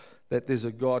that there's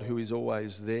a God who is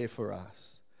always there for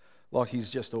us, like he's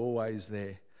just always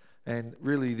there. And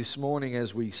really this morning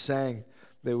as we sang,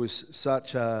 there was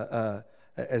such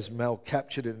as Mel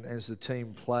captured it and as the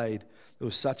team played, there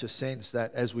was such a sense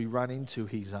that as we run into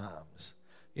his arms,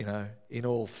 you know, in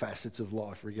all facets of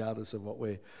life, regardless of what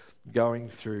we're going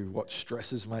through, what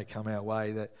stresses may come our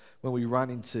way, that when we run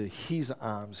into his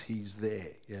arms, he's there,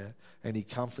 yeah, and he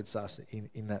comforts us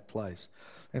in that place.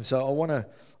 And so I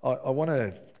want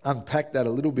to unpack that a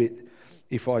little bit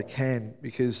if I can,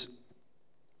 because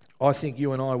I think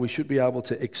you and I, we should be able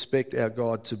to expect our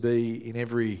God to be in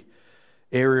every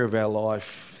area of our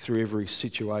life, through every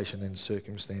situation and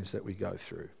circumstance that we go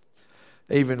through.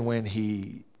 Even when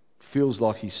he feels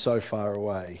like he's so far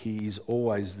away, he is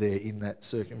always there in that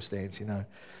circumstance, you know.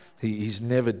 He's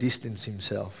never distanced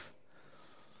himself.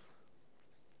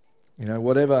 You know,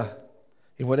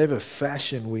 in whatever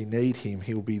fashion we need him,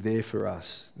 he'll be there for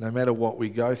us. No matter what we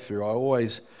go through, I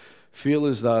always feel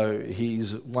as though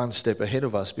he's one step ahead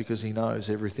of us because he knows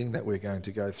everything that we're going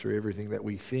to go through, everything that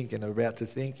we think and are about to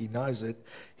think. He knows it.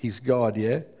 He's God,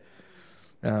 yeah?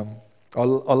 I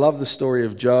love the story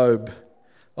of Job.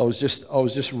 I was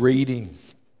just reading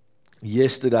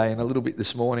yesterday and a little bit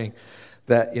this morning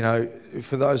that, you know,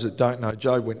 for those that don't know,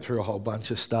 Job went through a whole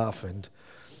bunch of stuff and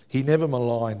he never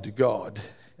maligned God.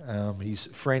 His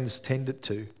friends tended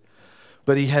to.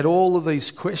 But he had all of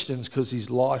these questions because his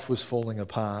life was falling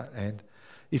apart. And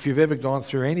if you've ever gone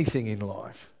through anything in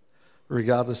life,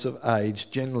 regardless of age,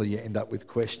 generally you end up with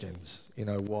questions. You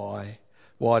know, why?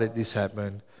 Why did this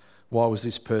happen? Why was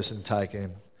this person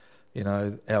taken? You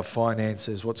know, our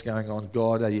finances, what's going on?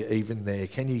 God, are you even there?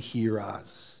 Can you hear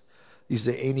us? Is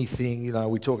there anything, you know,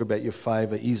 we talk about your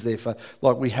favour. Is there favour?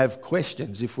 Like we have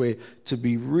questions. If we're to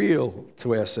be real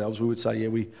to ourselves, we would say,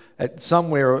 yeah,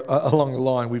 somewhere along the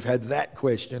line we've had that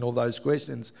question or those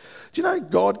questions. Do you know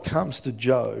God comes to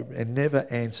Job and never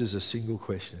answers a single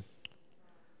question?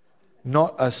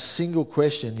 Not a single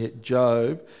question, yet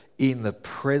Job, in the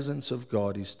presence of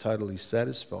God, is totally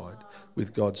satisfied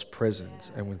with God's presence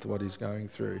and with what he's going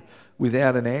through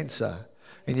without an answer.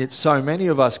 And yet so many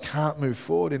of us can't move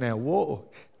forward in our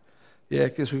walk. Yeah,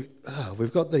 because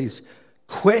we've got these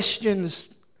questions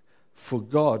for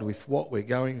God with what we're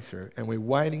going through and we're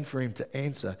waiting for him to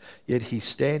answer, yet he's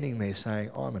standing there saying,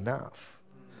 I'm enough.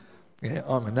 Yeah,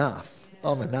 I'm enough.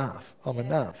 I'm enough. I'm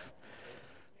enough.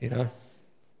 You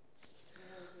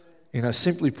know,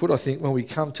 simply put, I think when we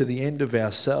come to the end of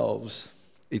ourselves,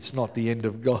 it's not the end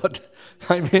of God.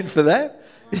 Amen for that?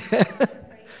 Yeah.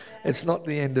 It's not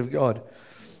the end of God.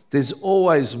 There's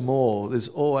always more. There's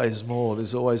always more.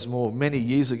 There's always more. Many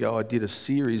years ago, I did a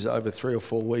series over 3 or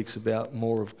 4 weeks about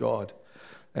more of God.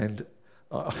 And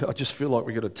I just feel like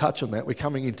we've got to touch on that. We're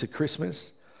coming into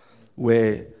Christmas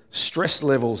where stress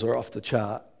levels are off the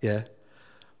chart, yeah?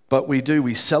 But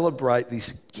we celebrate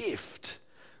this gift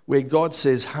where God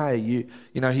says, hey, you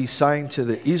know, he's saying to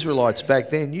the Israelites back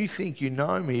then, you think you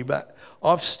know me, but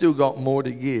I've still got more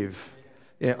to give.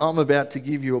 Yeah, I'm about to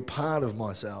give you a part of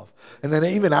myself. And then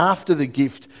even after the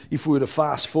gift, if we were to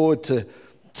fast forward to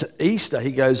Easter,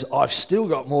 he goes, I've still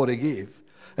got more to give.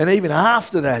 And even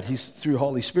after that, he's through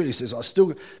Holy Spirit, he says,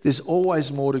 there's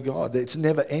always more to God. It's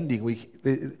never ending.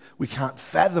 We can't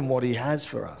fathom what he has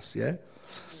for us, yeah?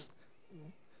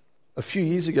 A few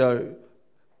years ago,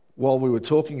 while we were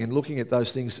talking and looking at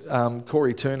those things,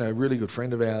 Corey Turner, a really good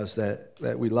friend of ours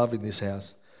that we love in this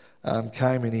house,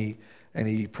 came and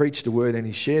he preached a word and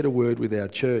he shared a word with our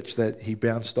church that he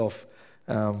bounced off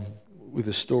with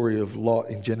the story of Lot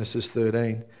in Genesis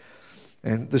 13.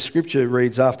 And the scripture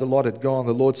reads, after Lot had gone,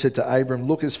 the Lord said to Abram,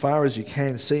 look as far as you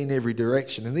can, see in every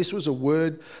direction. And this was a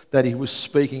word that he was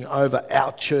speaking over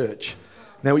our church.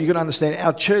 Now, you've got to understand,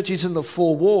 our church isn't the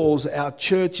four walls. Our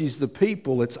church is the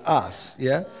people. It's us,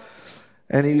 yeah?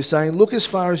 And he was saying, look as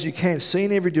far as you can, see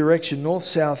in every direction, north,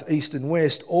 south, east and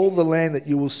west, all the land that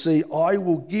you will see, I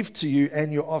will give to you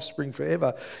and your offspring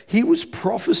forever. He was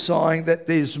prophesying that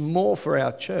there's more for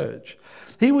our church.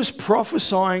 He was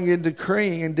prophesying and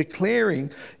decreeing and declaring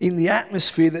in the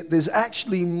atmosphere that there's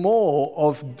actually more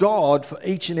of God for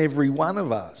each and every one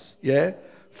of us, yeah?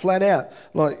 Flat out.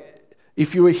 Like,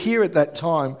 if you were here at that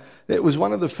time, it was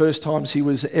one of the first times he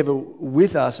was ever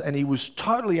with us, and he was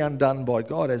totally undone by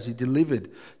God as he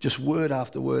delivered just word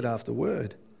after word after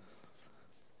word.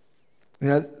 You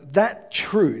know, that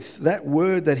truth, that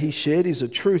word that he shared is a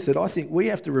truth that I think we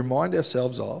have to remind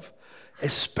ourselves of,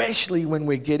 especially when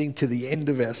we're getting to the end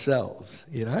of ourselves,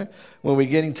 you know, when we're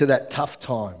getting to that tough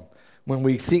time, When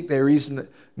we think there is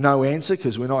no answer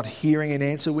because we're not hearing an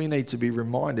answer, we need to be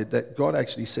reminded that God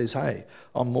actually says, hey,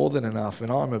 I'm more than enough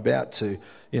and I'm about to,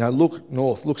 look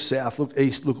north, look south, look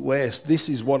east, look west. This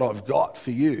is what I've got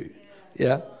for you.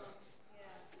 Yeah?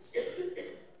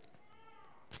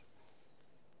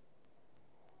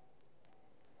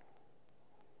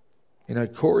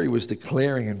 Corey was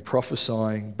declaring and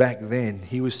prophesying back then.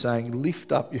 He was saying,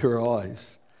 lift up your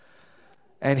eyes.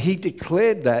 And he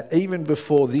declared that even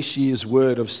before this year's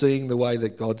word of seeing the way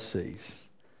that God sees.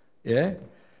 Yeah?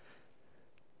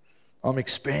 I'm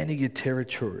expanding your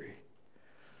territory.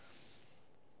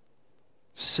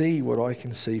 See what I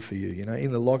can see for you.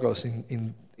 In the Logos,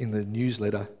 in the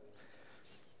newsletter.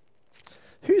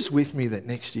 Who's with me that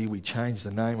next year we change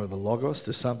the name of the Logos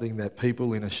to something that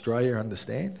people in Australia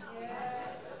understand?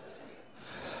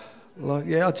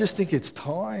 Yes. I just think it's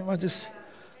time. I just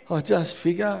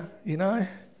figure,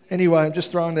 Anyway, I'm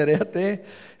just throwing that out there.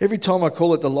 Every time I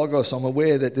call it the Logos, I'm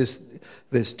aware that there's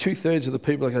 2/3 of the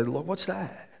people that go, what's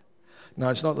that? No,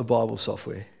 it's not the Bible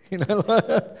software.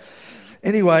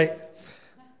 Anyway,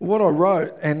 what I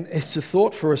wrote, and it's a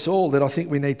thought for us all that I think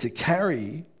we need to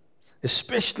carry,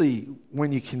 especially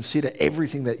when you consider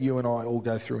everything that you and I all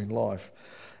go through in life.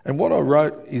 And what I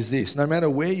wrote is this: no matter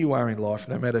where you are in life,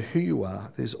 no matter who you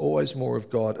are, there's always more of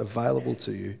God available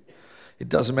to you. It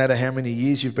doesn't matter how many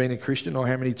years you've been a Christian or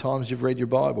how many times you've read your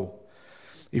Bible.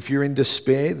 If you're in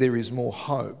despair, there is more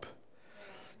hope.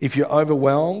 If you're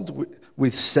overwhelmed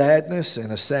with sadness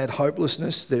and a sad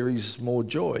hopelessness, there is more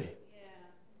joy.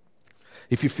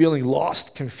 If you're feeling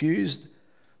lost, confused,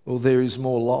 well, there is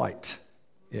more light.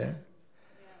 Yeah?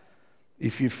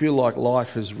 If you feel like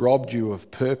life has robbed you of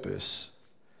purpose,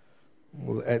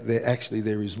 well,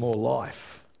 there is more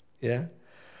life. Yeah?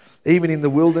 Even in the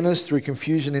wilderness, through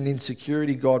confusion and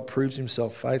insecurity, God proves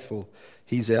himself faithful.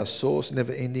 He's our source,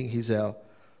 never ending. He's our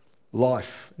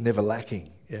life, never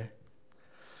lacking. Yeah.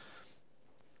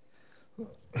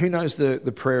 Who knows the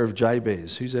prayer of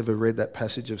Jabez? Who's ever read that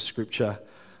passage of Scripture?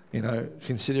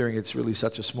 Considering it's really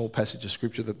such a small passage of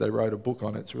Scripture that they wrote a book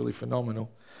on it, it's really phenomenal.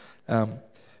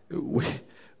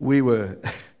 We were,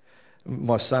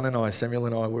 my son and I, Samuel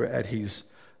and I, were at his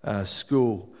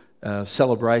school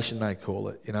celebration, they call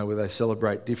it, where they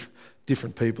celebrate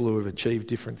different people who have achieved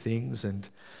different things. And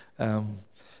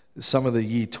some of the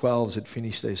year 12s had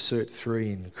finished their Cert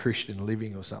 3 in Christian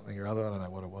living or something or other. I don't know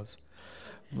what it was.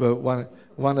 But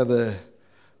one of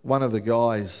the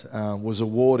guys was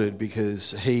awarded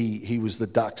because he was the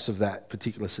dux of that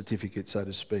particular certificate, so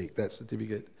to speak, that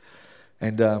certificate.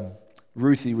 And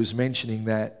Ruthie was mentioning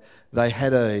that they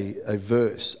had a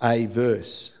verse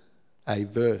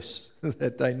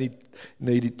that they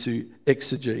needed to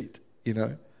exegete,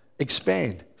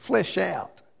 expand, flesh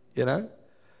out,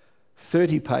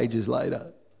 30 pages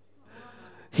later.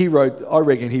 I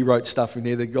reckon he wrote stuff in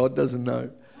there that God doesn't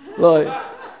know.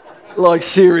 Like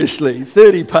seriously,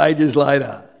 30 pages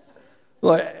later.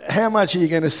 Like, how much are you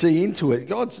going to see into it?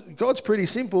 God's pretty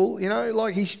simple,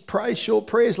 he prays short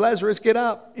prayers. Lazarus, get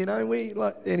up,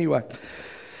 anyway.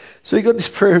 So you got this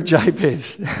prayer of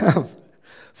Jabez.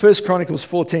 1 Chronicles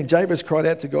 4:10, Jabez cried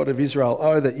out to God of Israel,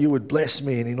 "Oh, that you would bless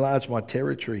me and enlarge my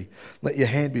territory. Let your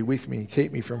hand be with me and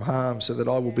keep me from harm so that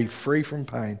I will be free from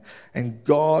pain." And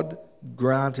God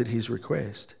granted his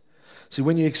request. See,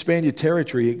 when you expand your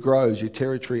territory, it grows. Your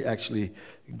territory actually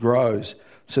grows.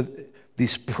 So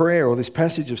this prayer or this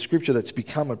passage of Scripture that's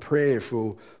become a prayer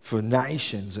for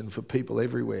nations and for people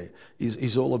everywhere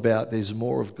is all about there's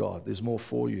more of God. There's more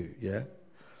for you, yeah?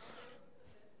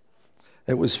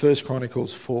 It was 1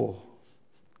 Chronicles 4,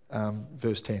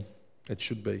 verse 10. It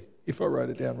should be, if I wrote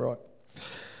it down right.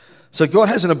 So God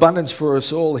has an abundance for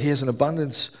us all. He has an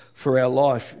abundance for our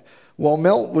life. While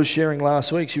Mel was sharing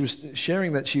last week, she was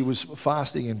sharing that she was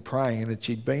fasting and praying and that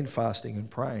she'd been fasting and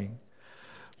praying.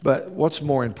 But what's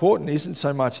more important isn't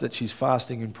so much that she's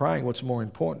fasting and praying. What's more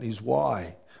important is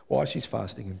why she's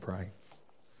fasting and praying.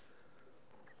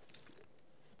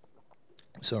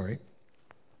 Sorry.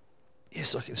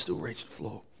 Yes, I can still reach the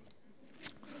floor.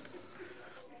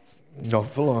 Not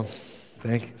for long.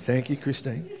 Thank you,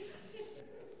 Christine.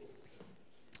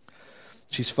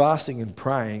 She's fasting and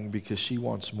praying because she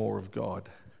wants more of God.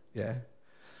 Yeah?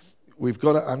 We've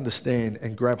got to understand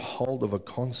and grab hold of a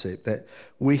concept that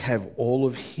we have all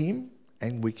of him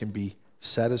and we can be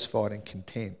satisfied and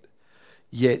content.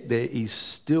 Yet there is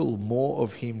still more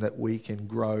of him that we can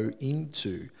grow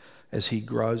into as he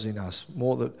grows in us,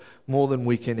 more than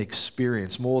we can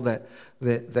experience, more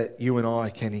that you and I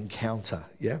can encounter,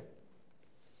 yeah?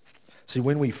 See,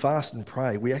 when we fast and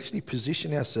pray, we actually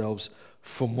position ourselves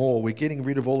for more. We're getting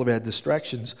rid of all of our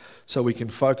distractions so we can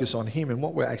focus on him. And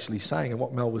what we're actually saying, and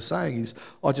what Mel was saying, is,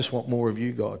 I just want more of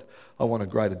you, God. I want a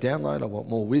greater download. I want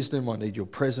more wisdom. I need your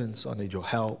presence. I need your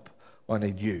help. I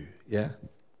need you. Yeah?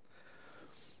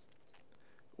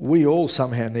 We all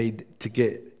somehow need to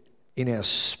get in our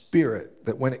spirit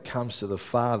that when it comes to the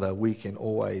Father, we can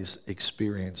always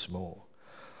experience more.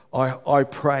 I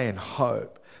pray and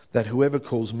hope that whoever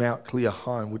calls Mount Clear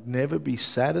home would never be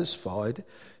satisfied,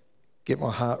 get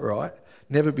my heart right,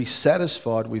 never be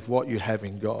satisfied with what you have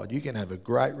in God. You can have a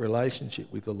great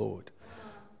relationship with the Lord,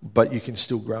 but you can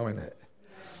still grow in it.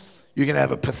 You can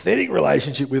have a pathetic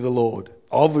relationship with the Lord.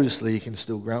 Obviously, you can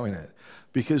still grow in it,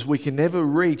 because we can never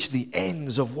reach the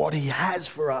ends of what he has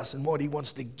for us and what he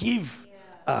wants to give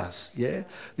us. Yeah?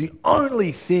 The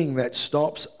only thing that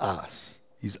stops us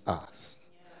is us.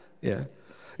 Yeah?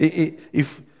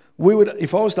 If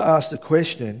I was to ask the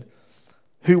question,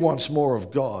 who wants more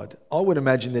of God? I would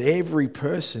imagine that every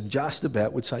person just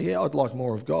about would say, yeah, I'd like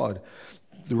more of God.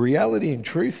 The reality and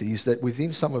truth is that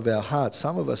within some of our hearts,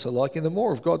 some of us are like, the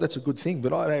more of God, that's a good thing,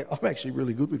 but I'm actually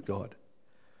really good with God.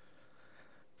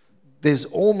 There's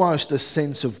almost a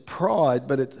sense of pride,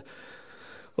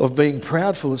 of being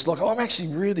proudful. It's like, I'm actually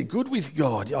really good with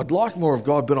God. I'd like more of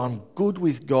God, but I'm good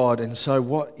with God. And so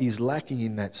what is lacking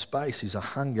in that space is a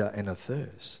hunger and a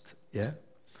thirst. Yeah?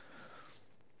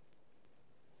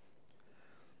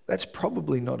 That's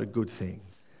probably not a good thing.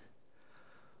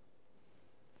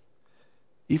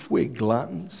 If we're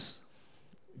gluttons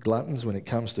when it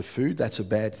comes to food, that's a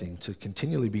bad thing. To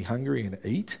continually be hungry and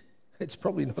eat, it's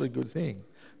probably not a good thing,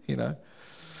 you know.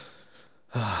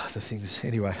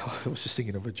 Anyway, I was just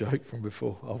thinking of a joke from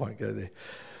before. I won't go there.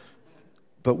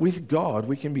 But with God,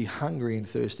 we can be hungry and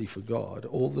thirsty for God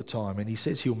all the time. And he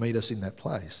says he'll meet us in that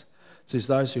place. It says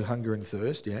those who hunger and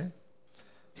thirst,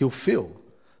 he'll fill.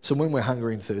 So when we're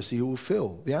hungry and thirsty, he will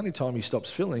fill. The only time he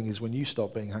stops filling is when you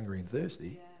stop being hungry and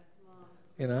thirsty.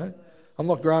 You know, I'm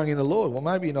not growing in the Lord. Well,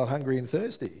 maybe you're not hungry and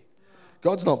thirsty.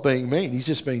 God's not being mean. He's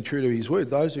just being true to his word.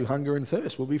 Those who hunger and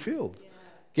thirst will be filled.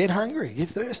 Get hungry, get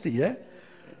thirsty, yeah?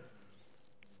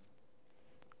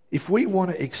 If we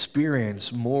want to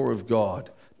experience more of God,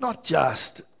 not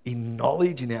just in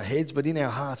knowledge in our heads, but in our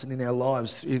hearts and in our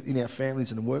lives, in our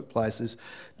families and workplaces,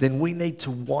 then we need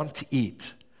to want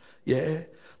it, yeah?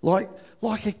 Like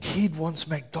a kid wants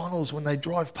McDonald's when they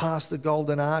drive past the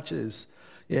Golden Arches,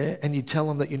 yeah? And you tell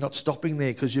them that you're not stopping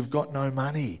there because you've got no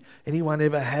money. Anyone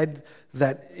ever had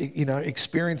that,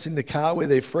 experience in the car where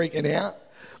they're freaking out?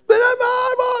 But I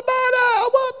want money, I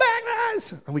want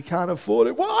McDonald's, and we can't afford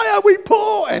it. Why are we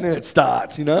poor? And then it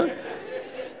starts,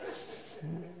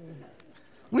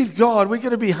 With God, we're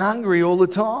going to be hungry all the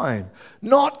time.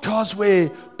 Not because we're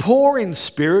poor in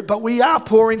spirit, but we are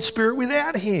poor in spirit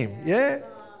without him, yeah?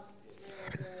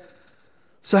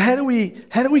 So how do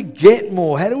we get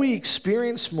more? How do we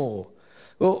experience more?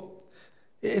 Well,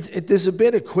 there's a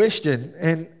better question,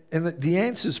 and the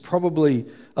answer is probably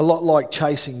a lot like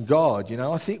chasing God.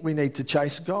 I think we need to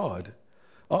chase God.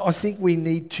 I think we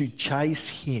need to chase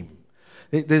him.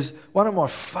 There's one of my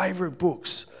favourite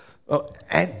books,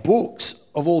 and books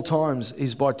of all times,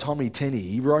 is by Tommy Tenney.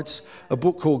 He writes a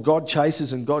book called God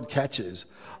Chases and God Catches.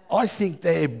 I think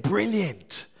they're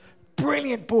brilliant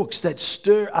books that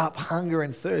stir up hunger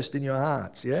and thirst in your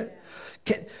hearts, yeah?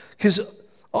 Because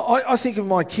I think of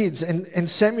my kids, and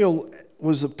Samuel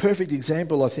was a perfect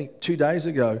example, I think, 2 days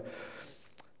ago.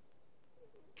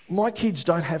 My kids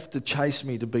don't have to chase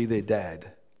me to be their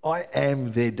dad. I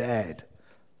am their dad.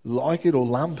 Like it or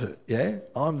lump it, yeah?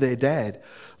 I'm their dad.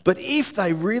 But if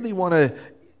they really want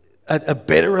a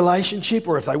better relationship,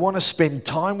 or if they want to spend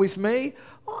time with me,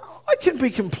 I can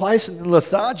be complacent and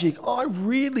lethargic. I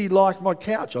really like my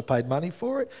couch. I paid money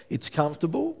for it. It's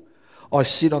comfortable. I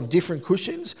sit on different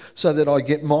cushions so that I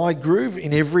get my groove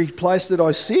in every place that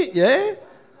I sit, yeah?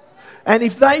 And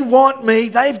if they want me,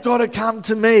 they've got to come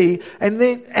to me.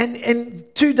 And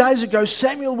 2 days ago,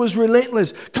 Samuel was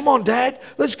relentless. Come on, Dad,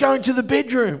 let's go into the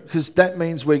bedroom, because that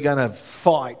means we're going to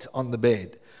fight on the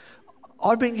bed.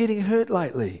 I've been getting hurt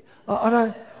lately.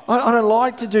 I don't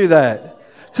like to do that,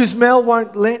 because Mel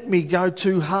won't let me go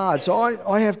too hard. So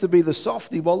I have to be the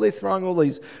softie while they're throwing all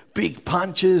these big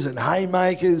punches and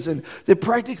haymakers, and they're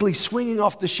practically swinging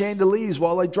off the chandeliers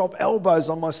while they drop elbows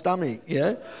on my stomach,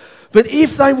 yeah? But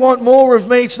if they want more of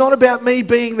me, it's not about me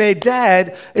being their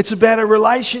dad. It's about a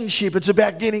relationship. It's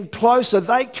about getting closer.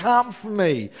 They come for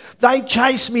me. They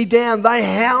chase me down. They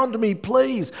hound me,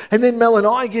 please. And then Mel and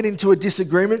I get into a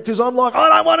disagreement because I'm like, I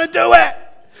don't want to do it.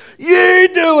 You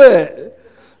do it.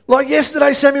 Like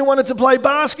yesterday, Sammy wanted to play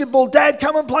basketball. Dad,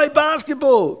 come and play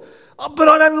basketball. "Oh, but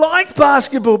I don't like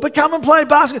basketball. But come and play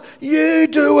basketball." You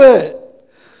do it.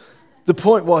 The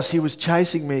point was he was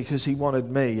chasing me because he wanted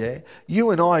me, yeah? You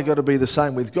and I got to be the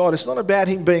same with God. It's not about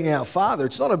him being our Father.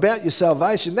 It's not about your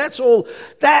salvation. That's all.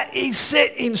 That is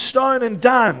set in stone and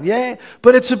done, yeah?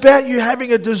 But it's about you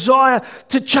having a desire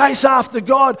to chase after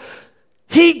God.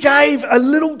 He gave a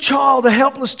little child, a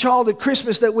helpless child at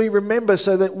Christmas that we remember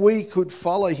so that we could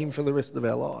follow him for the rest of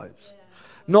our lives.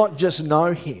 Not just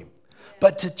know him,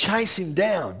 but to chase him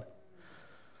down.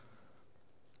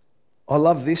 I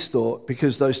love this thought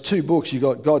because those two books, you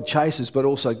got God Chases, but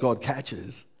also God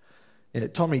Catches.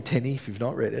 Tommy Tenney, if you've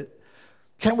not read it.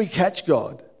 Can we catch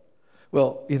God?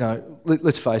 Well,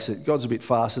 let's face it, God's a bit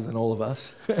faster than all of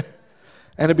us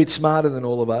and a bit smarter than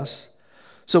all of us.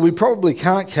 So we probably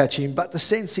can't catch him, but the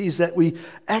sense is that we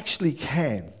actually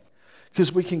can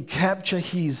because we can capture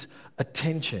his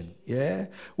attention, yeah?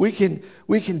 We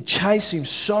can chase him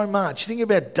so much. Think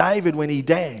about David when he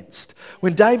danced.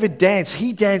 When David danced,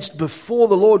 he danced before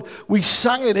the Lord. We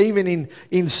sung it even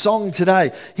in song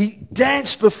today. He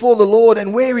danced before the Lord,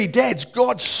 and where he danced,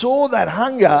 God saw that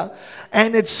hunger,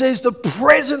 and it says the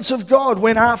presence of God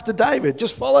went after David,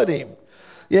 just followed him,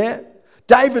 yeah?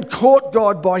 David caught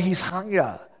God by his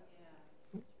hunger,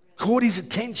 caught his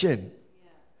attention.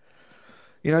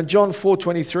 John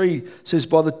 4:23 says,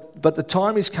 "But the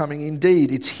time is coming,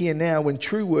 indeed, it's here now, when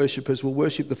true worshippers will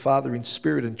worship the Father in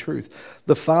spirit and truth."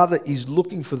 The Father is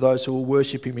looking for those who will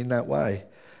worship him in that way.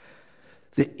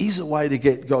 There is a way to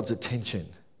get God's attention.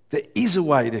 There is a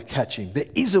way to catch him. There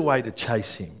is a way to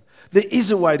chase him. There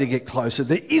is a way to get closer.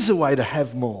 There is a way to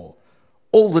have more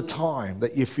all the time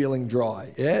that you're feeling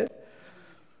dry, yeah?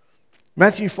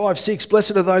 Matthew 5:6,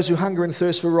 "Blessed are those who hunger and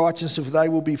thirst for righteousness, for they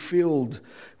will be filled."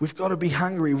 We've got to be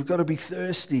hungry. We've got to be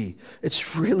thirsty.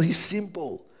 It's really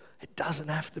simple. It doesn't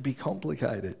have to be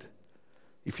complicated.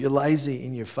 If you're lazy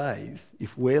in your faith,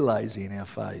 if we're lazy in our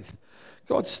faith,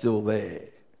 God's still there.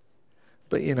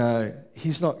 But,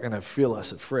 he's not going to fill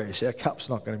us afresh. Our cup's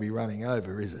not going to be running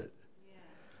over, is it? Yeah.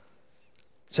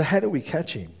 So how do we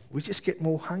catch him? We just get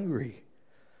more hungry.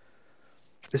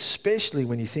 Especially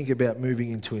when you think about moving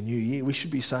into a new year, we should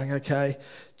be saying, okay,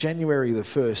 January the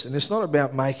 1st. And it's not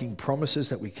about making promises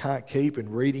that we can't keep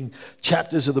and reading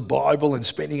chapters of the Bible and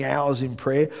spending hours in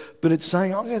prayer, but it's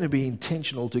saying I'm going to be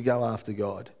intentional to go after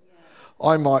God. Yeah.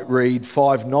 I might read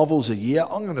 5 novels a year.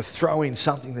 I'm going to throw in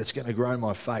something that's going to grow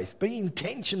my faith. Be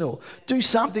intentional. Do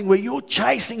something where you're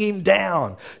chasing him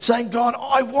down, saying, God,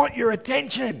 I want your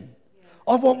attention.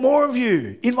 Yeah. I want more of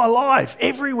you in my life,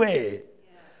 everywhere.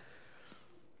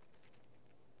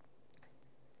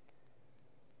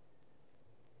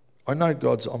 I know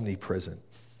God's omnipresent,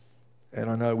 and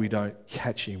I know we don't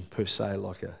catch him per se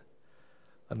like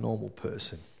a normal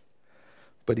person,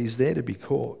 but he's there to be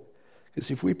caught.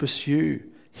 Because if we pursue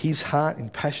his heart in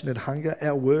passionate hunger,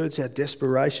 our words, our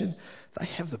desperation, they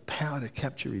have the power to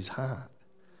capture his heart.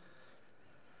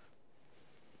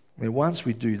 And once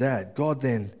we do that, God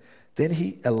then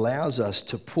he allows us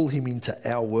to pull him into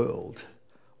our world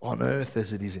on earth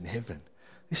as it is in heaven.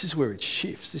 This is where it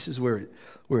shifts. This is where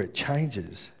it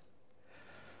changes.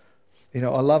 I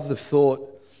love the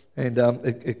thought, and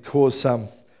it caused some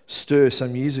stir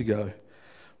some years ago,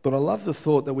 but I love the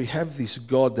thought that we have this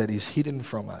God that is hidden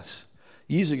from us.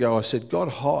 Years ago I said, God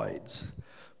hides.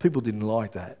 People didn't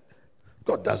like that.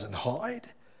 God doesn't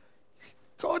hide.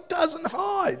 God doesn't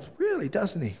hide. Really,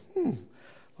 doesn't he?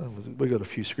 Well, we've got a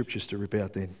few scriptures to rip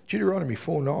out then. Deuteronomy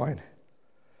 4:9.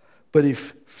 "But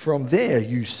if from there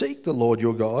you seek the Lord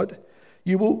your God,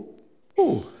 you will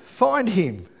find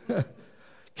him."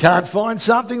 Can't find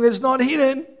something that's not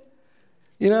hidden.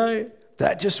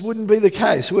 That just wouldn't be the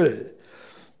case, would it?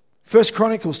 1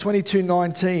 Chronicles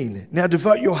 22:19. "Now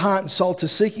devote your heart and soul to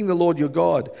seeking the Lord your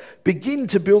God. Begin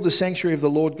to build the sanctuary of the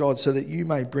Lord God so that you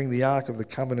may bring the ark of the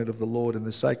covenant of the Lord and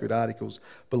the sacred articles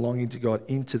belonging to God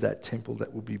into that temple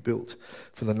that will be built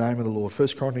for the name of the Lord."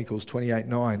 1 Chronicles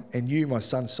 28:9. "And you, my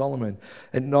son Solomon,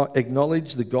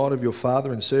 acknowledge the God of your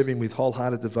father and serve him with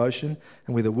wholehearted devotion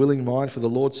and with a willing mind, for the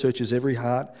Lord searches every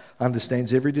heart,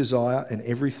 understands every desire and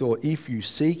every thought. If you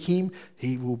seek him,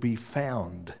 he will be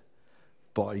found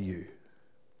by you."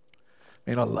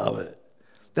 Man, I love it.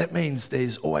 That means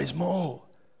there's always more.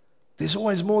 There's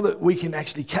always more that we can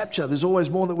actually capture. There's always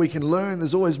more that we can learn.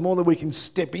 There's always more that we can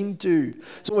step into.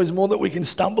 There's always more that we can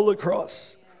stumble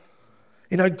across.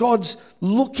 God's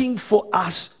looking for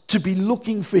us to be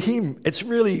looking for him. It's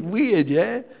really weird,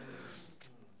 yeah?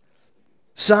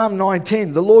 Psalm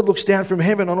 9:10, "The Lord looks down from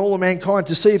heaven on all of mankind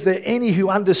to see if there are any who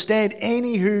understand,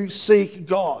 any who seek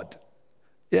God."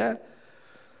 Yeah?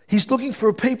 He's looking for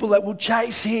a people that will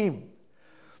chase him.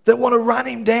 that want to run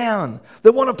him down,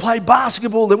 that want to play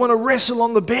basketball, that want to wrestle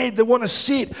on the bed, that want to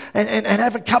sit and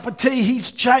have a cup of tea.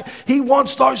 He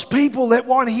wants those people that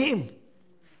want him.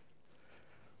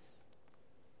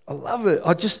 I love it.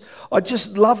 I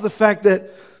just love the fact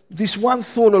that this one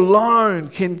thought alone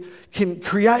can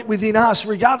create within us,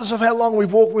 regardless of how long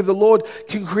we've walked with the Lord,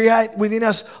 can create within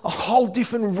us a whole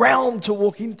different realm to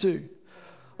walk into,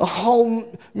 a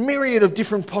whole myriad of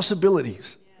different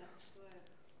possibilities.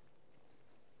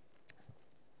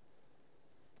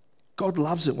 God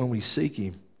loves it when we seek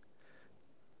him.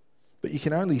 But you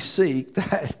can only seek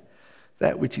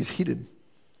that which is hidden.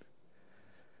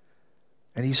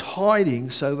 And he's hiding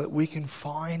so that we can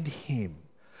find him.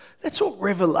 That's what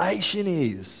revelation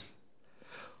is.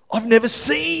 I've never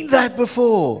seen that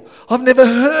before. I've never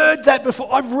heard that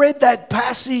before. I've read that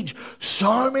passage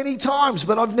so many times,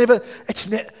 but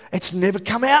it's never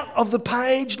come out of the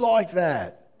page like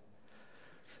that.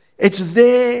 It's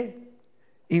there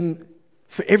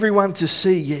for everyone to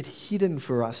see, yet hidden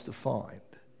for us to find.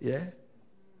 Yeah?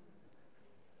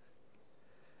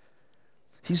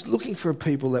 He's looking for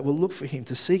people that will look for him,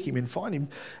 to seek him and find him.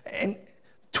 And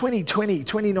 2020,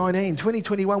 2019,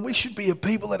 2021, we should be a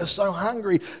people that are so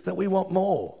hungry that we want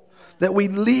more. That we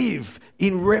live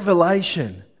in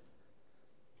revelation.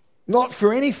 Not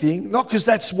for anything, not because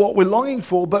that's what we're longing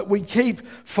for, but we keep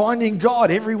finding God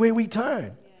everywhere we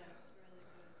turn.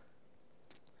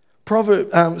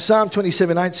 Psalm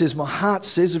 27:8 says, my heart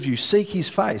says of you, seek his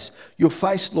face. Your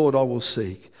face, Lord, I will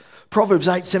seek. Proverbs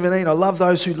 8:17, I love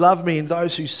those who love me, and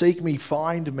those who seek me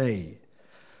find me.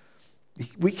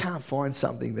 We can't find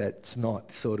something that's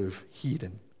not sort of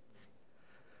hidden.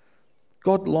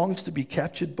 God longs to be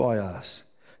captured by us.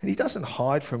 And he doesn't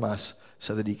hide from us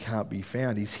so that he can't be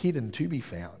found. He's hidden to be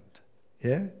found.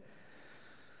 Yeah?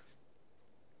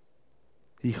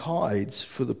 He hides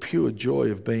for the pure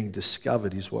joy of being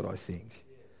discovered is what I think.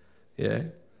 Yeah?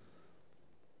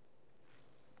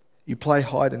 You play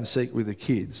hide and seek with the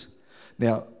kids.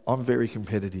 Now, I'm very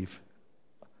competitive.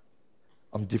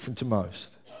 I'm different to most.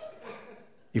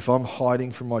 If I'm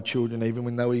hiding from my children, even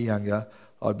when they were younger,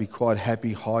 I'd be quite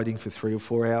happy hiding for 3 or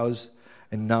 4 hours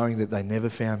and knowing that they never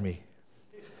found me.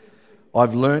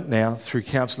 I've learnt now through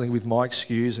counselling with Mike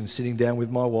Skews and sitting down with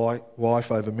my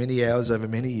wife over many hours, over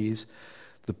many years,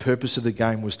 the purpose of the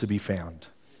game was to be found.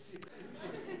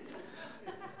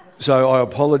 So I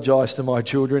apologise to my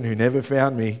children who never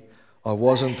found me. I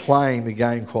wasn't playing the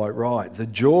game quite right. The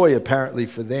joy apparently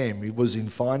for them was in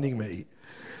finding me.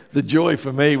 The joy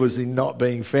for me was in not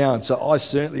being found. So I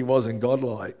certainly wasn't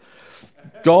godlike.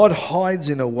 God hides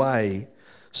in a way,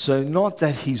 so not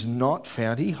that he's not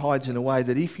found, he hides in a way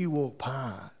that if you walk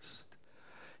past,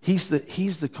 he's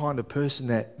the kind of person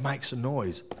that makes a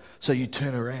noise. So you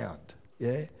turn around,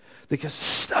 yeah? They go,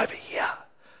 over here.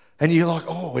 And you're like,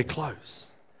 oh, we're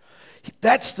close.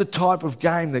 That's the type of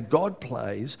game that God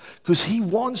plays because he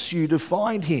wants you to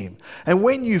find him. And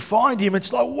when you find him,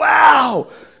 it's like, wow,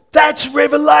 that's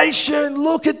revelation.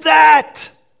 Look at that.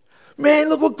 Man,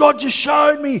 look what God just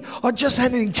showed me. I just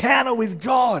had an encounter with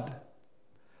God.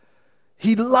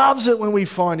 He loves it when we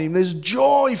find him. There's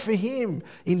joy for him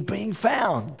in being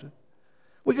found.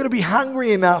 We've got to be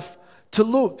hungry enough to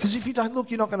look, because if you don't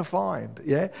look, you're not going to find.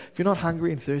 Yeah? If you're not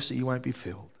hungry and thirsty, you won't be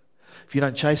filled. If you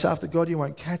don't chase after God, you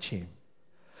won't catch him.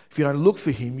 If you don't look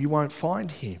for him, you won't find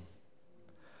him.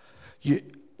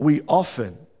 We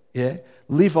often,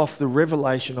 live off the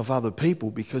revelation of other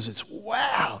people because it's,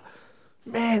 wow,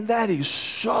 man, that is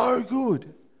so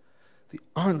good. The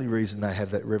only reason they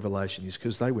have that revelation is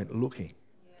because they went looking.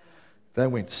 They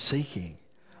went seeking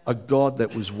a God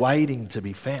that was waiting to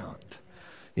be found.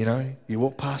 You know, you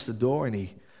walk past the door and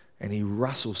he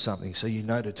rustles something so you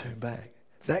know to turn back.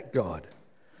 That God.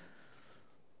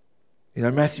 You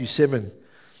know, Matthew 7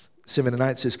 and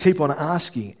 8 says, keep on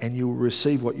asking and you will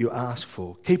receive what you ask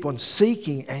for. Keep on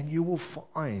seeking and you will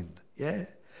find. Yeah?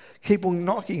 Keep on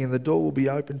knocking and the door will be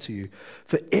open to you.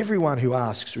 For everyone who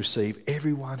asks, receive.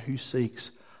 Everyone who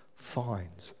seeks,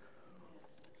 finds.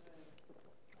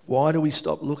 Why do we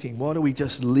stop looking? Why do we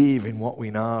just live in what we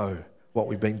know, what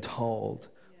we've been told?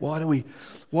 Why do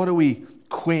we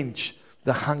quench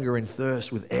the hunger and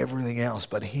thirst with everything else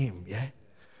but him? Yeah?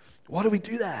 Why do we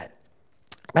do that?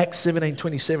 Acts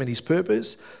 17:27, his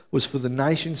purpose was for the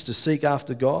nations to seek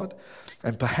after God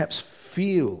and perhaps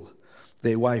feel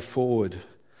their way forward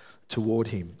toward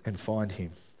him and find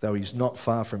him, though he's not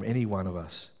far from any one of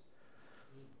us.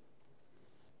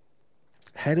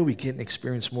 How do we get and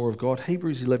experience more of God?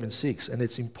 Hebrews 11:6, and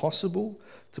it's impossible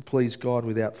to please God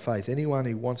without faith. Anyone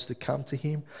who wants to come to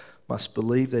him must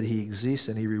believe that he exists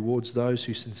and he rewards those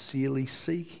who sincerely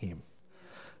seek him.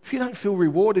 If you don't feel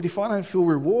rewarded, if I don't feel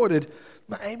rewarded,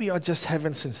 maybe I just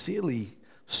haven't sincerely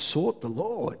sought the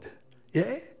Lord.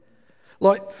 Yeah?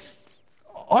 Like,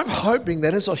 I'm hoping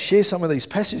that as I share some of these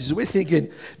passages, we're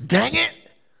thinking, dang it,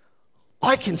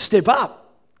 I can step up.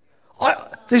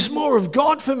 There's more of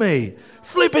God for me.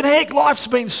 Flipping heck, life's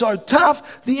been so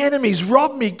tough. The enemy's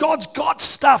robbed me. God's got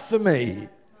stuff for me.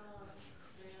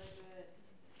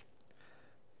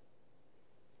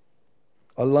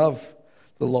 I love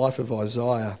the life of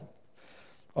Isaiah.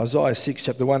 Isaiah 6,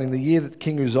 chapter 1. In the year that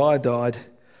King Uzziah died,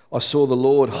 I saw the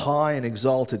Lord high and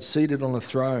exalted, seated on a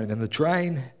throne, and the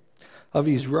train of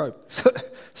his robe.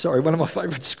 Sorry, one of my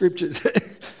favourite scriptures.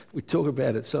 We talk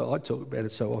about it, so I talk about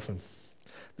it so often.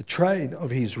 The train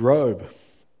of his robe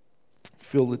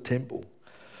filled the temple.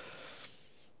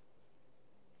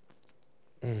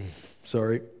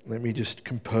 Sorry, let me just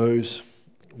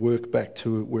work back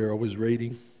to where I was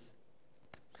reading.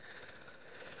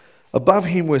 Above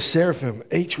him were seraphim,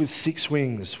 each with 6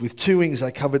 wings. With 2 wings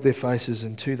they covered their faces,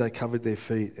 and 2 they covered their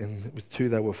feet, and with 2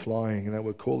 they were flying, and they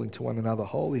were calling to one another,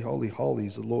 Holy, holy, holy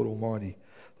is the Lord Almighty.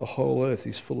 The whole earth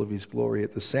is full of his glory.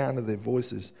 At the sound of their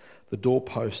voices, the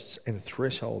doorposts and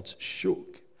thresholds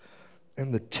shook,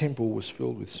 and the temple was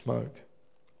filled with smoke.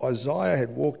 Isaiah had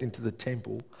walked into the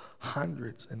temple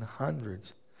hundreds and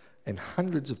hundreds and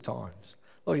hundreds of times.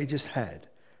 Like he just had.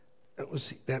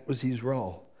 That was his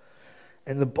role.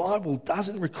 And the Bible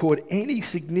doesn't record any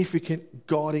significant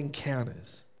God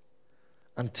encounters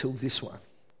until this one.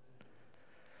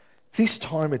 This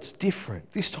time it's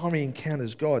different. This time he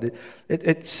encounters God.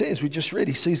 It says, we just read,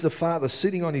 he sees the Father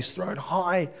sitting on his throne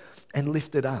high and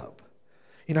lifted up.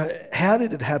 You know, how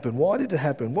did it happen? Why did it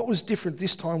happen? What was different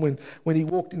this time when he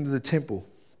walked into the temple?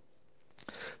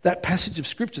 That passage of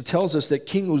Scripture tells us that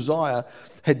King Uzziah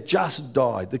had just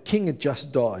died. The king had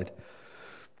just died.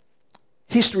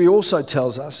 History also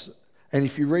tells us, and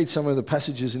if you read some of the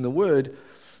passages in the Word,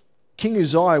 King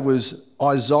Uzziah was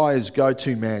Isaiah's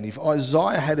go-to man. If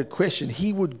Isaiah had a question,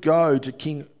 he would go to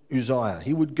King Uzziah.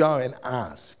 He would go and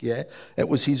ask, yeah? It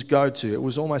was his go-to. It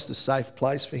was almost a safe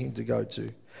place for him to go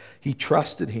to. He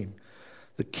trusted him.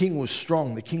 The king was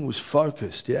strong. The king was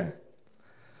focused, yeah?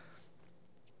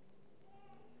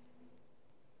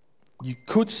 You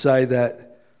could say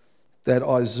that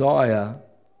Isaiah,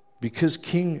 because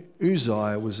King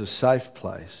Uzziah was a safe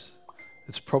place,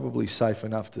 it's probably safe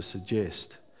enough to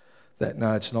suggest that,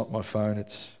 no, it's not my phone,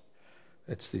 it's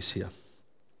this here.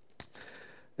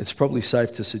 It's probably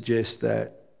safe to suggest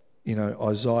that, you know,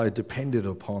 Isaiah depended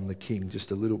upon the king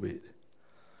just a little bit.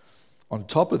 On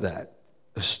top of that,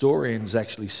 historians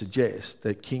actually suggest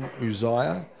that King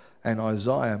Uzziah and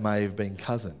Isaiah may have been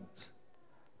cousins.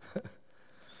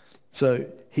 So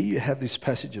here you have this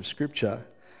passage of Scripture,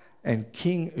 and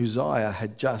King Uzziah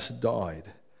had just died.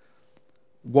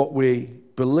 What we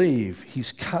believe,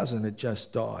 his cousin had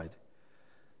just died.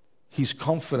 His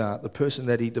confidant, the person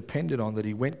that he depended on, that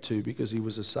he went to because he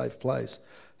was a safe place,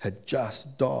 had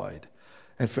just died.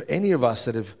 And for any of us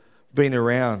that have been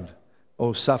around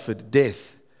or suffered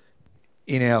death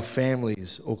in our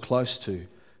families or close to,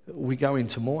 we go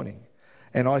into mourning.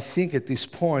 And I think at this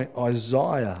point,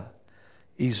 Isaiah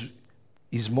is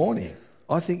mourning.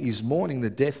 I think he's mourning the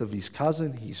death of his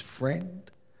cousin, his friend.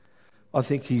 I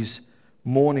think he's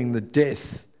mourning the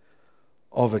death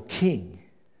of a king.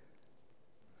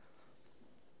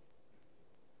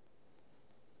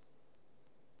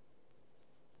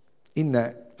 In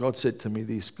that, God said to me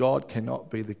this, God cannot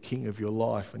be the king of your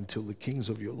life until the kings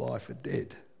of your life are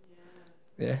dead.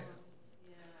 Yeah?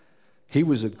 He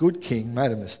was a good king,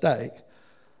 made a mistake,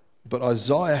 but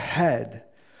Isaiah had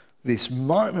this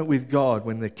moment with God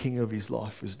when the king of his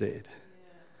life was dead.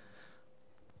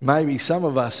 Maybe some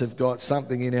of us have got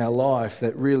something in our life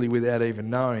that really, without even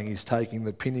knowing, is taking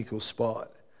the pinnacle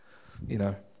spot. You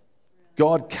know,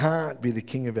 God can't be the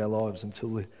king of our lives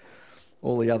until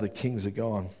all the other kings are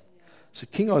gone. So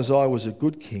King Isaiah was a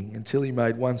good king until he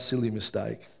made one silly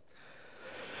mistake.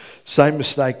 Same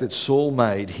mistake that Saul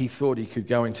made. He thought he could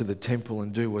go into the temple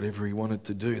and do whatever he wanted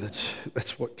to do.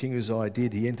 That's what King Uzziah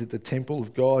did. He entered the temple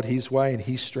of God his way and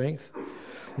his strength,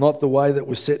 not the way that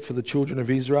was set for the children of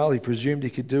Israel. He presumed he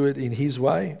could do it in his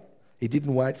way. He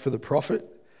didn't wait for the prophet.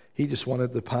 He just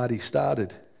wanted the party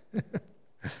started.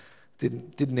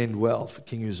 Didn't end well for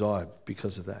King Uzziah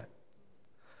because of that.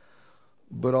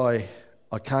 But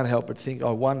I can't help but think,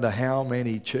 I wonder how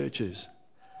many churches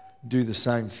do the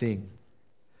same thing.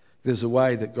 There's a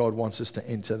way that God wants us to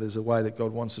enter. There's a way that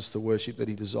God wants us to worship, that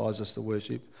he desires us to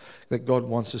worship, that God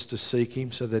wants us to seek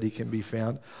him so that he can be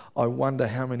found. I wonder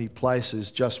how many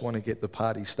places just want to get the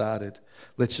party started.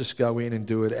 Let's just go in and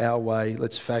do it our way.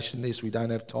 Let's fashion this. We don't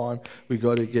have time. We've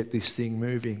got to get this thing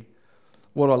moving.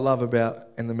 What I love about,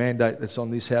 and the mandate that's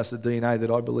on this house, the DNA that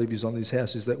I believe is on this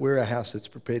house, is that we're a house that's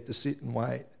prepared to sit and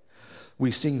wait. We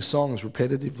sing songs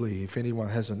repetitively, if anyone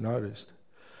hasn't noticed.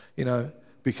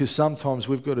 Because sometimes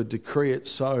we've got to decree it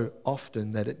so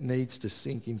often that it needs to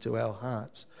sink into our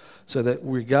hearts. So that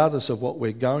regardless of what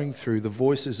we're going through, the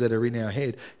voices that are in our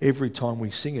head, every time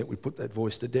we sing it, we put that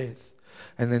voice to death.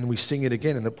 And then we sing it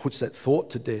again and it puts that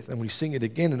thought to death. And we sing it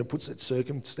again and it puts that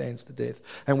circumstance to death.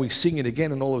 And we sing it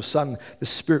again and all of a sudden the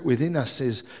spirit within us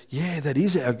says, yeah, that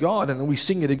is our God. And then we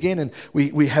sing it again and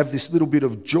we have this little bit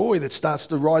of joy that starts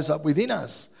to rise up within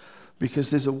us.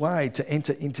 Because there's a way to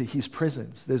enter into his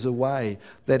presence. There's a way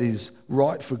that is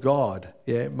right for God.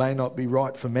 Yeah, it may not be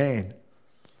right for man.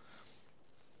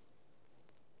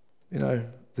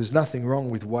 There's nothing wrong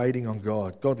with waiting on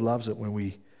God. God loves it when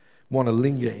we want to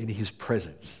linger in his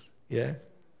presence. Yeah?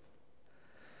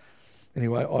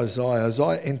 Anyway,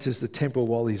 Isaiah enters the temple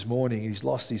while he's mourning. He's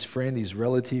lost his friend, his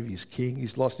relative, his king.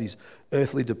 He's lost his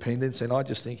earthly dependence. And I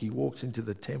just think he walks into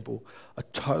the temple a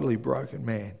totally broken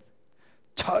man.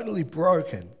 Totally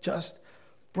broken, just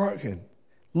broken,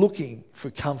 looking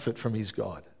for comfort from his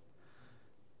God.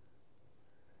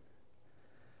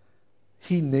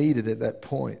 He needed at that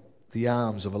point the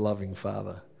arms of a loving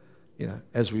father,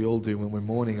 as we all do when we're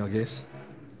mourning, I guess.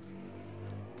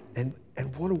 And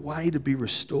what a way to be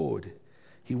restored.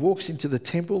 He walks into the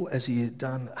temple as he had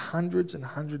done hundreds and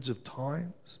hundreds of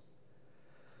times.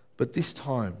 But this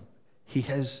time, he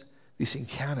has this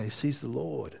encounter. He sees the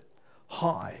Lord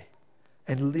high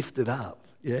and lifted up,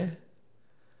 yeah?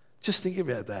 Just think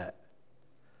about that.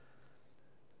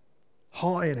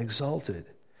 High and exalted.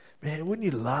 Man, wouldn't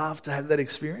you love to have that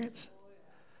experience?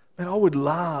 Man, I would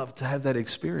love to have that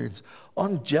experience.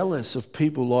 I'm jealous of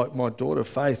people like my daughter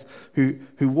Faith who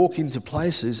walk into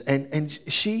places and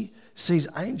she sees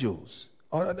angels.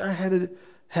 I don't know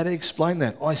how to explain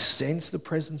that. I sense the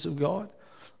presence of God,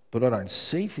 but I don't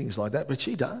see things like that, but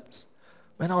she does.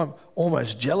 Man, I'm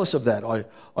almost jealous of that.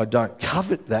 I don't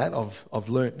covet that. I've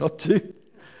learnt not to.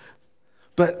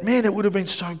 But man, it would have been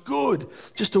so good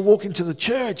just to walk into the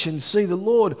church and see the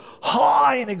Lord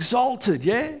high and exalted,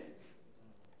 yeah?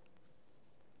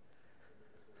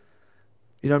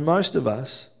 Most of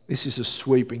us, this is a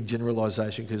sweeping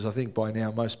generalisation because I think by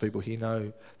now most people here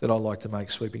know that I like to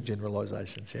make sweeping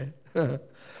generalisations, yeah?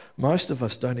 Most of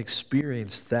us don't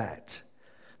experience that,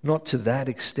 not to that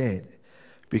extent.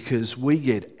 Because we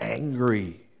get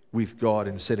angry with God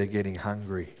instead of getting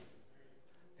hungry.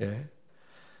 Yeah?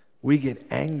 We get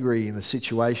angry in the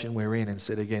situation we're in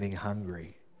instead of getting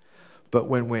hungry. But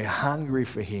when we're hungry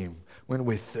for him, when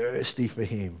we're thirsty for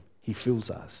him, he fills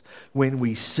us. When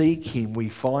we seek him, we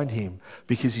find him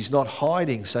because he's not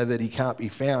hiding so that he can't be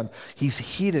found. He's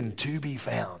hidden to be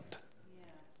found.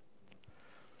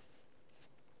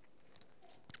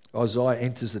 Yeah. Isaiah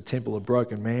enters the temple a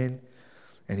broken man.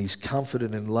 And he's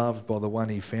comforted and loved by the one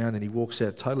he found, and he walks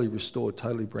out totally restored,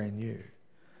 totally brand new.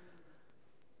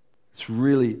 It's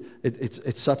really,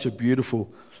 it's such a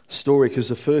beautiful story because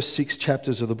the first 6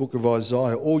 chapters of the book of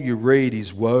Isaiah, all you read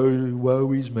is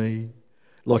woe is me.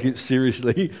 Like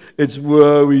seriously, it's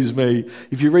woe is me.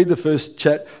 If you read the first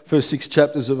 6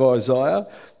 chapters of Isaiah,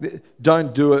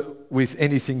 don't do it with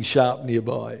anything sharp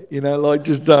nearby.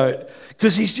 Just don't.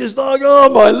 Because he's just like, oh,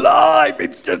 my life,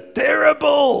 it's just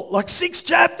terrible. Like 6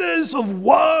 chapters of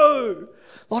woe.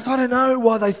 Like, I don't know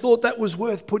why they thought that was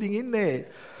worth putting in there.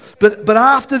 But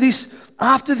after this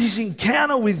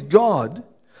encounter with God,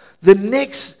 the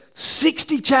next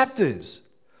 60 chapters,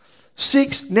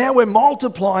 6, now we're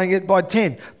multiplying it by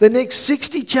 10. The next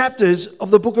 60 chapters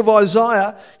of the book of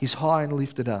Isaiah is high and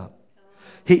lifted up.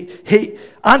 He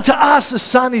unto us a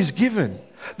son is given,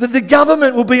 that the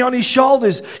government will be on his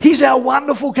shoulders. He's our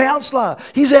wonderful counselor.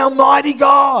 He's our mighty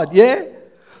God, yeah?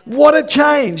 What a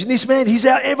change. And this man, he's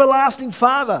our everlasting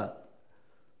Father.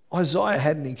 Isaiah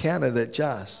had an encounter that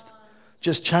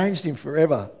just changed him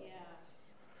forever.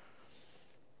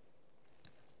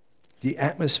 The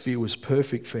atmosphere was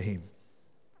perfect for him.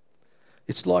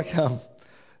 It's like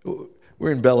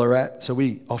we're in Ballarat, so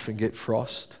we often get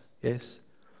frost, yes?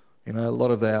 A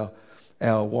lot of our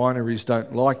wineries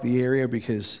don't like the area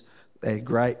because their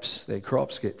grapes, their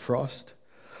crops get frost.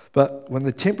 But when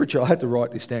the temperature, I had to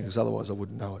write this down because otherwise I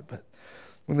wouldn't know it, but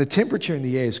when the temperature in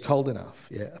the air is cold enough,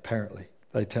 yeah, apparently,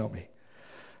 they tell me,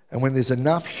 and when there's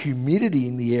enough humidity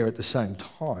in the air at the same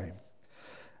time,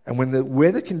 And when the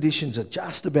weather conditions are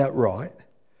just about right,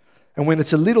 and when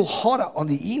it's a little hotter on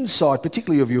the inside,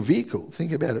 particularly of your vehicle,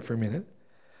 think about it for a minute,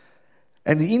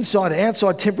 and the inside and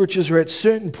outside temperatures are at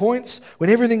certain points, when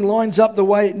everything lines up the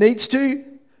way it needs to,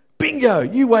 bingo,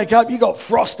 you wake up, you got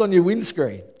frost on your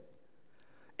windscreen.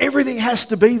 Everything has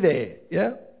to be there,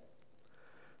 yeah?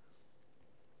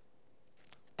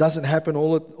 Doesn't happen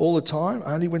all the time,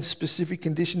 only when specific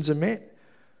conditions are met.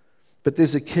 But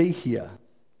there's a key here.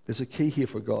 There's a key here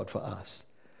for God, for us.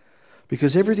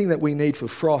 Because everything that we need for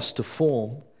frost to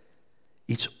form,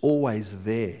 it's always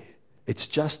there. It's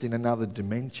just in another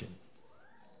dimension.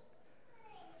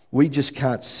 We just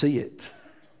can't see it.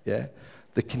 Yeah?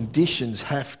 The conditions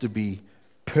have to be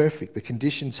perfect. The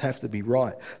conditions have to be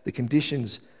right. The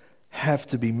conditions have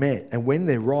to be met. And when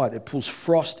they're right, it pulls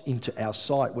frost into our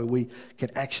sight where we can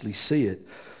actually see it.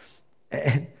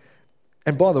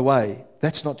 And by the way,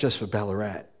 that's not just for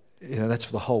Ballarat. You know, that's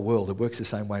for the whole world. It works the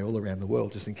same way all around the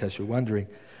world, just in case you're wondering.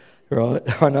 Right?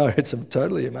 I know, it's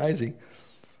totally amazing.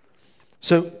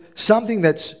 So something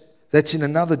that's in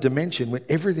another dimension, when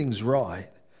everything's right,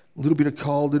 a little bit of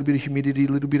cold, a little bit of humidity, a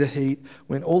little bit of heat,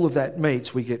 when all of that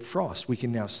meets, we get frost. We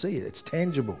can now see it. It's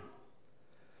tangible.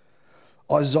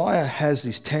 Isaiah has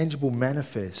this tangible,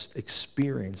 manifest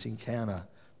experience, encounter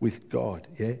with God,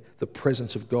 yeah? The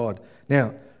presence of God.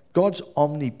 Now, God's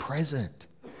omnipresent.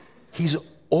 He's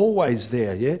always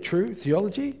there, yeah? True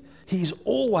theology? He's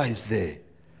always there.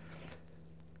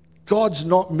 God's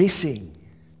not missing,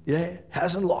 yeah?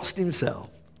 Hasn't lost himself.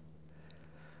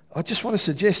 I just want to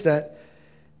suggest that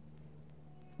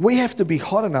we have to be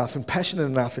hot enough and passionate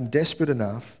enough and desperate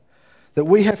enough that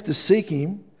we have to seek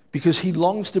him because he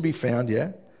longs to be found,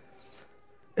 yeah?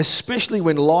 Especially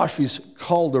when life is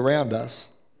cold around us,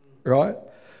 right?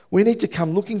 We need to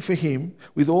come looking for him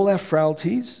with all our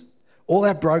frailties, all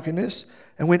our brokenness,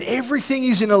 and when everything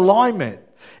is in alignment,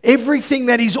 everything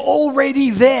that is already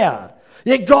there.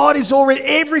 Yeah, God is already,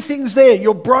 everything's there.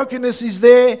 Your brokenness is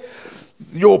there.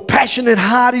 Your passionate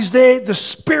heart is there. The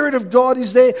Spirit of God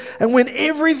is there. And when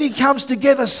everything comes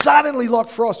together, suddenly like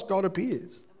frost, God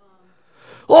appears.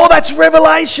 Oh, that's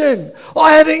revelation.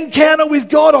 I had an encounter with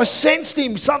God. I sensed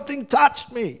him. Something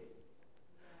touched me.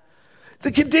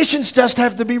 The conditions just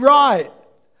have to be right.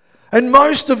 And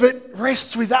most of it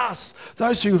rests with us.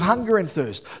 Those who hunger and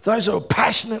thirst. Those who are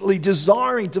passionately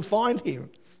desiring to find him.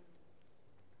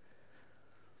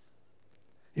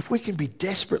 If we can be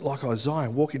desperate like Isaiah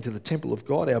and walk into the temple of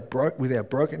God with our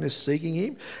brokenness seeking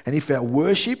him, and if our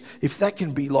worship, if that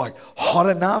can be like hot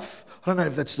enough, I don't know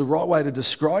if that's the right way to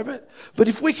describe it, but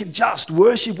if we can just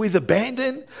worship with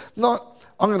abandon,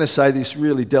 I'm going to say this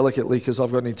really delicately because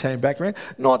I've got an Italian background,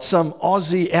 not some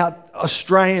Aussie out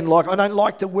Australian like I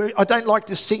don't like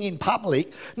to sing in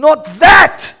public. Not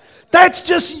that. That's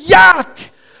just yuck.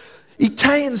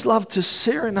 Italians love to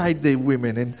serenade their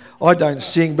women, and I don't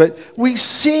sing, but we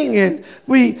sing and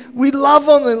we love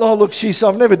on them. Oh, look,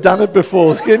 I've never done it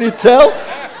before. Can you tell?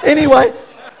 Anyway,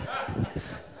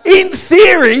 in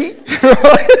theory,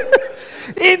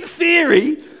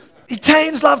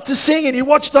 Italians love to sing, and you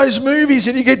watch those movies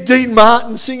and you get Dean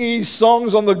Martin singing his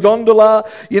songs on the gondola,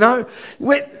 you know.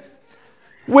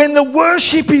 When the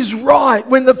worship is right,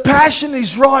 when the passion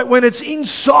is right, when it's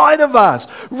inside of us,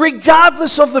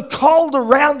 regardless of the cold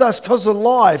around us because of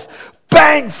life,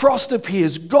 bang, frost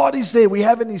appears. God is there. We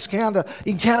have an encounter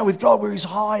with God where he's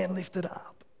high and lifted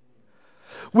up.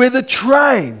 Where the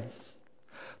train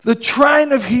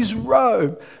of his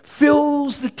robe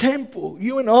fills the temple.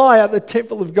 You and I are the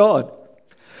temple of God.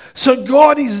 So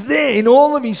God is there in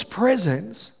all of his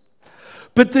presence.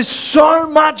 But there's so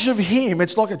much of him,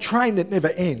 it's like a train that never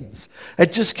ends.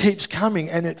 It just keeps coming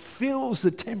and it fills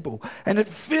the temple. And it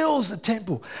fills the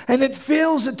temple. And it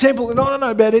fills the temple. And I don't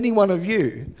know about any one of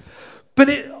you, but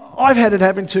I've had it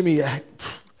happen to me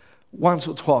once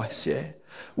or twice, yeah,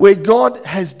 where God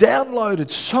has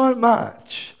downloaded so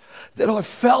much that I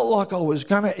felt like I was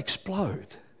going to explode,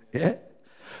 yeah?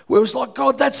 Where it was like,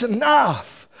 God, that's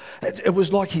enough. It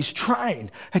was like his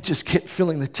train. It just kept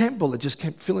filling the temple. It just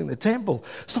kept filling the temple.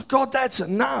 It's like, God, that's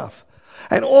enough.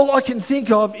 And all I can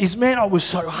think of is, man, I was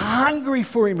so hungry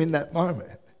for him in that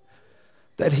moment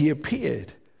that he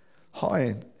appeared high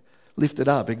and lifted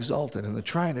up, exalted, and the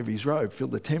train of his robe filled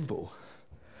the temple.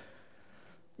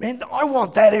 Man, I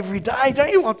want that every day. Don't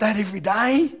you want that every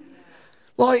day?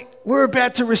 Like, we're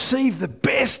about to receive the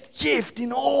best gift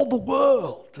in all the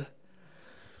world.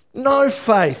 No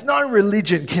faith, no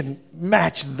religion can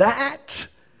match that.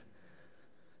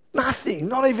 Nothing,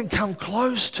 not even come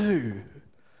close to.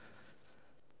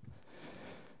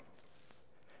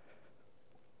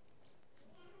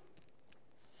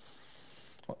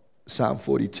 Psalm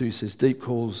 42 says, deep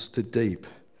calls to deep.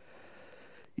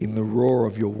 In the roar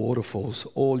of your waterfalls,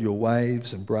 all your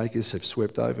waves and breakers have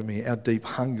swept over me. Our deep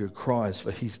hunger cries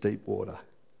for his deep water.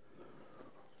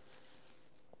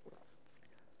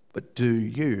 But do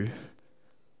you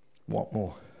want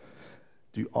more?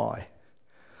 Do I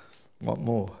want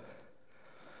more?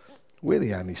 We're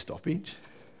the only stoppage.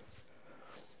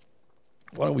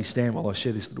 Why don't we stand while I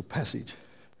share this little passage?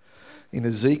 In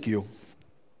Ezekiel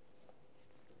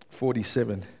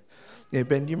 47. Yeah,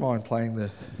 Ben, do you mind playing the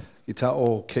guitar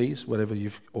or keys? Whatever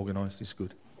you've organised is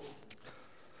good.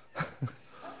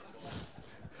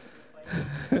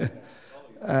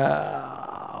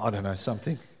 I don't know,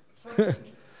 something.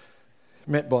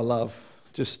 Met by love.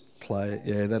 Just play it.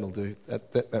 Yeah, that'll do.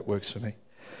 That works for me.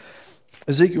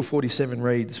 Ezekiel 47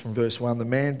 reads from verse 1, the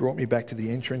man brought me back to the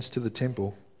entrance to the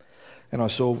temple, and I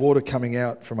saw water coming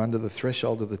out from under the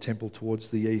threshold of the temple towards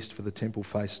the east, for the temple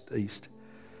faced east.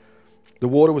 The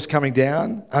water was coming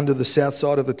down under the south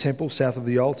side of the temple, south of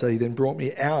the altar. He then brought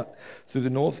me out through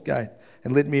the north gate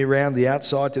and led me around the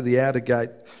outside to the outer gate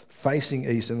facing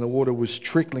east, and the water was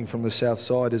trickling from the south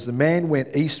side. As the man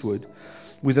went eastward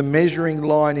with a measuring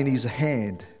line in his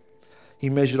hand, he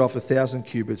measured off 1,000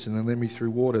 cubits and then led me through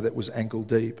water that was ankle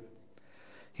deep.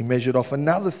 He measured off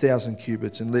another 1,000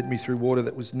 cubits and led me through water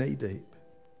that was knee deep.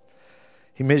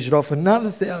 He measured off another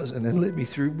 1,000 and led me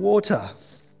through water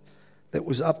that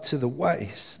was up to the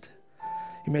waist.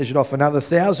 He measured off another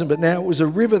 1,000, but now it was a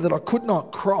river that I could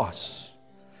not cross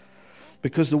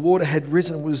because the water had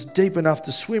risen and was deep enough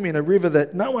to swim in, a river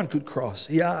that no one could cross.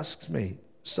 He asks me,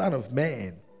 Son of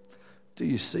man, do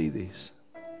you see this?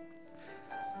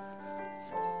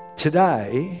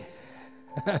 Today,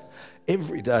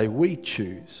 every day we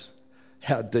choose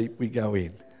how deep we go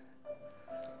in.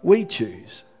 We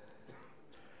choose.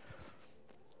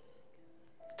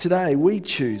 Today we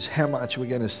choose how much we're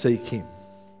going to seek him.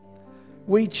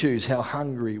 We choose how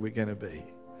hungry we're going to be.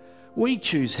 We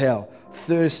choose how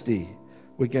thirsty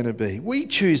we're going to be. We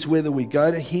choose whether we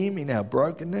go to him in our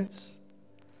brokenness.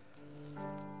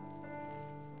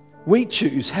 We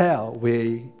choose how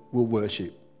we will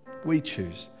worship. We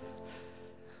choose.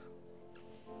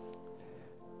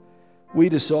 We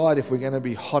decide if we're going to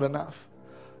be hot enough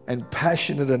and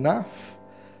passionate enough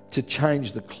to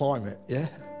change the climate, yeah?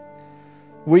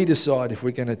 We decide if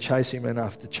we're going to chase him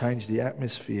enough to change the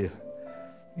atmosphere.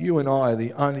 You and I are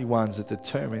the only ones that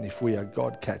determine if we are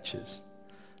God catchers.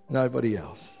 Nobody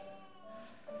else.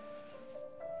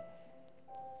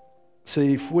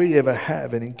 See, if we ever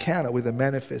have an encounter with the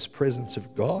manifest presence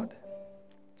of God,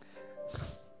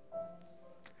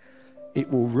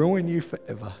 it will ruin you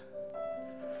forever.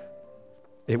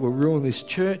 It will ruin this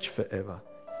church forever.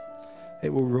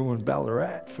 It will ruin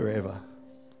Ballarat forever.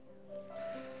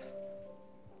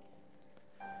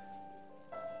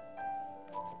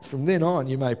 From then on,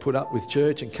 you may put up with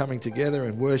church and coming together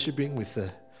and worshipping with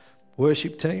the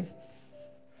worship team.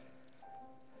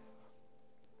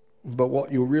 But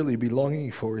what you'll really be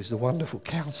longing for is the wonderful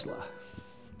Counselor,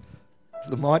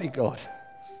 the mighty God,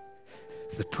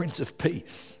 the Prince of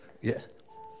Peace, yeah,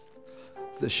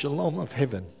 the Shalom of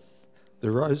heaven,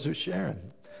 the Rose of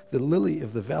Sharon, the Lily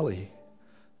of the Valley,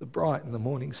 the bright and the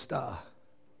morning star.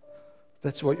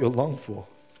 That's what you'll long for.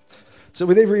 So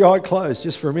with every eye closed,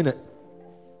 just for a minute,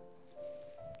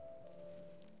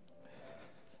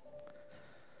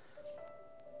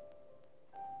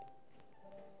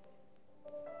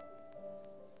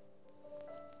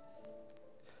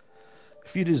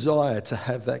 if you desire to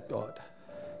have that God,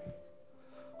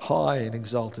 high and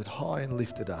exalted, high and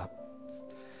lifted up,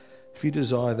 if you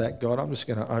desire that God, I'm just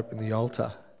going to open the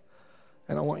altar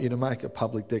and I want you to make a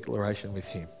public declaration with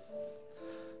him.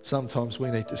 Sometimes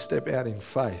we need to step out in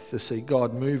faith to see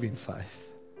God move in faith,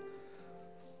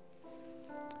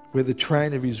 where the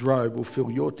train of his robe will fill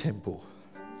your temple.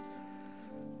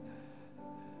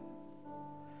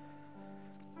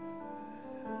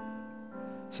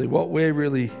 See, what we're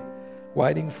really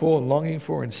waiting for and longing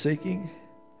for and seeking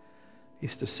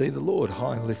is to see the Lord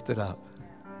high and lifted up.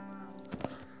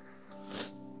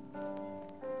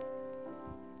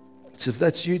 So if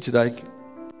that's you today,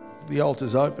 the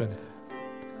altar's open.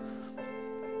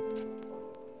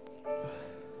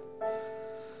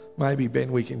 Maybe,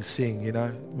 Ben, we can sing,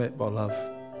 Met by Love.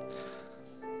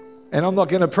 And I'm not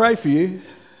going to pray for you,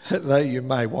 though you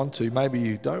may want to. Maybe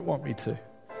you don't want me to.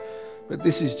 But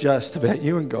this is just about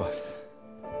you and God.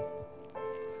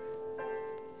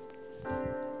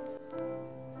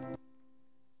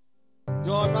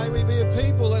 God, may we be a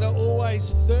people that are always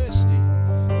thirsty.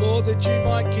 Lord, that you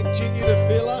might continue to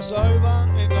fill us over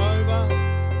and over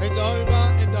and over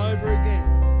and over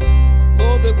again.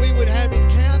 Lord, that we would have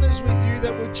encounters with you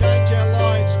that would change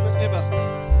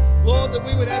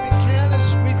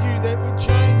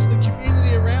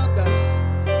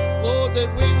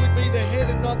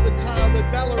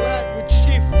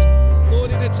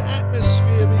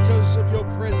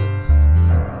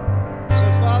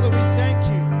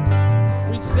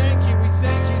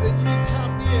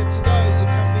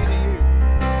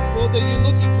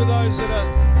those that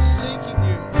are seeking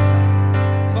you.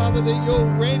 Father, that you're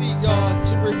ready, God,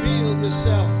 to reveal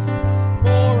yourself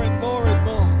more and more and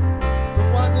more.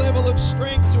 From one level of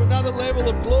strength to another level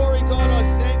of glory, God, I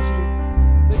thank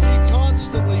you that you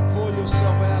constantly pour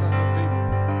yourself out on your people.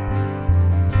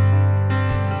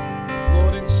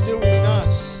 Lord, instill within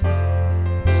us,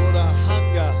 Lord, a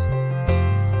hunger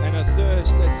and a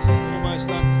thirst that's almost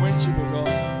unquenchable, God.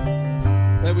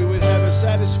 That we would have a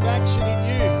satisfaction in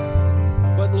you,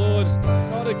 but Lord,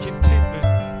 not a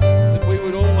contentment, that we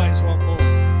would always want more.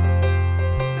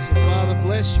 So Father,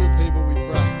 bless your people, we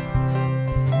pray.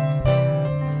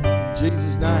 In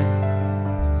Jesus' name.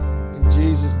 In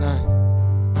Jesus' name.